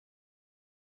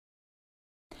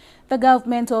The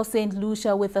Government of Saint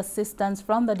Lucia, with assistance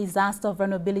from the Disaster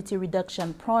Vulnerability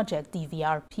Reduction Project,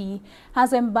 DVRP,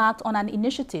 has embarked on an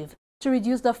initiative to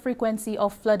reduce the frequency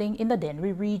of flooding in the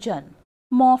Dennery region.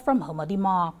 More from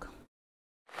Mark.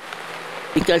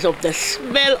 Because of the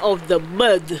smell of the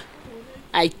mud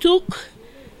I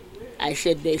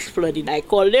said there's flooding. I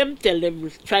call them, tell them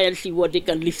try and see what they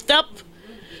can lift up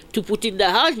to put in the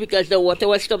house because the water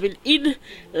was coming in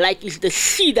like it's the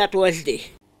sea that was there.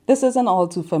 This is an all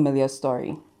too familiar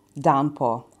story.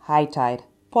 Downpour, high tide,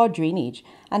 poor drainage,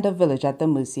 and a village at the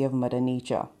mercy of Mother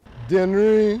Nature.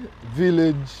 Dennery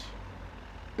village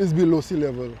is below sea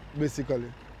level,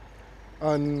 basically.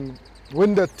 And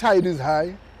when the tide is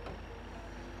high,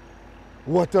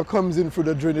 water comes in through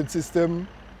the drainage system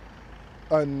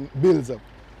and builds up.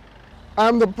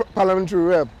 I'm the parliamentary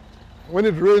rep. When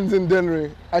it rains in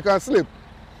Dennery, I can't sleep,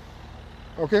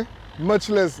 okay? Much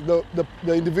less the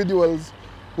individuals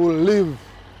who live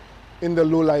in the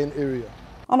low-lying area.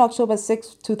 On October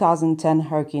 6, 2010,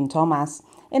 Hurricane Thomas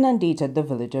inundated the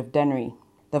village of Dennery.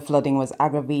 The flooding was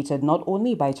aggravated not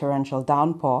only by torrential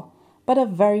downpour, but a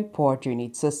very poor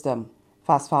drainage system.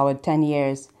 Fast forward 10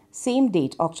 years, same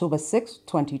date, October 6,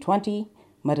 2020,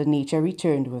 Mother Nature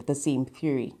returned with the same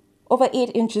fury. Over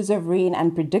 8 inches of rain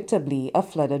and predictably a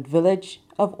flooded village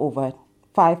of over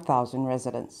 5,000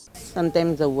 residents.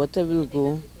 Sometimes the water will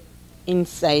go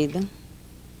inside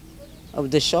of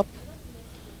the shop.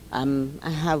 I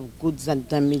have goods that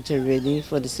damage already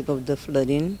for the sake of the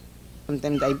flooding.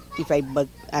 Sometimes if I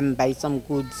buy some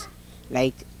goods,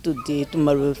 like today,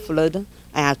 tomorrow flood,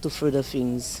 I have to further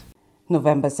things.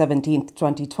 November 17,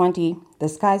 2020, the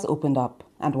skies opened up,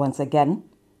 and once again,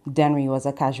 Dennery was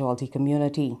a casualty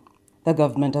community. The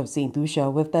Government of Saint Lucia,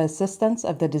 with the assistance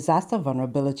of the Disaster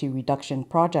Vulnerability Reduction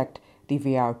Project,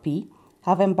 DVRP,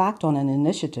 have embarked on an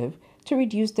initiative to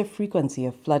reduce the frequency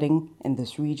of flooding in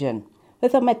this region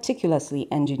with a meticulously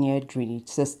engineered drainage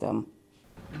system.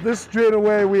 This drain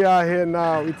where we are here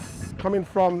now, it's coming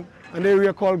from an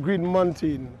area called Green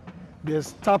Mountain. They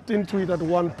tapped into it at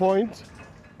one point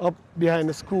up behind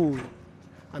the school.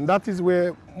 And that is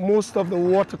where most of the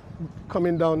water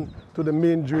coming down to the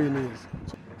main drain is.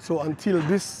 So until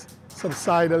this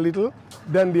subsides a little,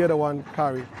 then the other one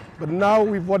carry. But now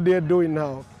with what they're doing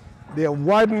now, they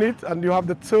widen it and you have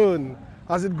the turn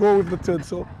as it goes with the turn.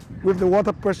 So with the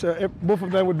water pressure, both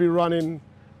of them would be running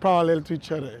parallel to each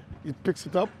other. It picks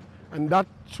it up and that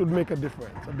should make a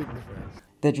difference, a big difference.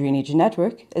 The drainage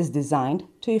network is designed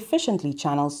to efficiently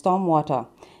channel stormwater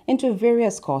into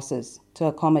various courses to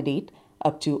accommodate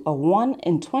up to a 1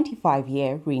 in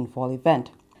 25-year rainfall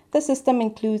event. The system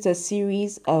includes a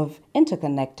series of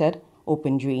interconnected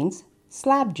open drains,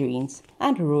 slab drains,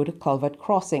 and road culvert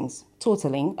crossings,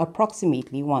 totaling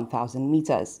approximately 1,000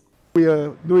 meters. We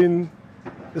are doing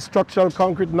the structural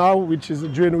concrete now, which is the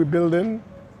drain we're building,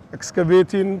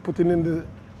 excavating, putting in the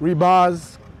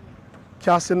rebars,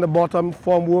 casting the bottom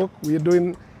formwork. We are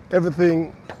doing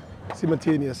everything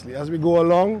simultaneously. As we go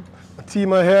along, a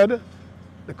team ahead,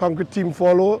 the concrete team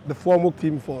follow, the formwork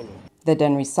team follow. The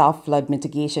Dennery South Flood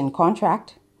Mitigation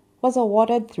contract was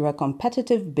awarded through a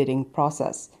competitive bidding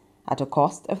process at a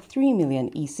cost of 3 million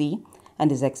EC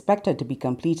and is expected to be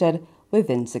completed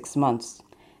within 6 months.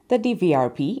 The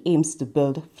DVRP aims to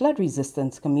build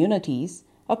flood-resistant communities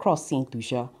across Saint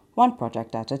Lucia, one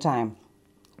project at a time.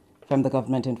 From the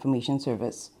Government Information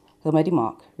Service,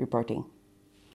 Mark reporting.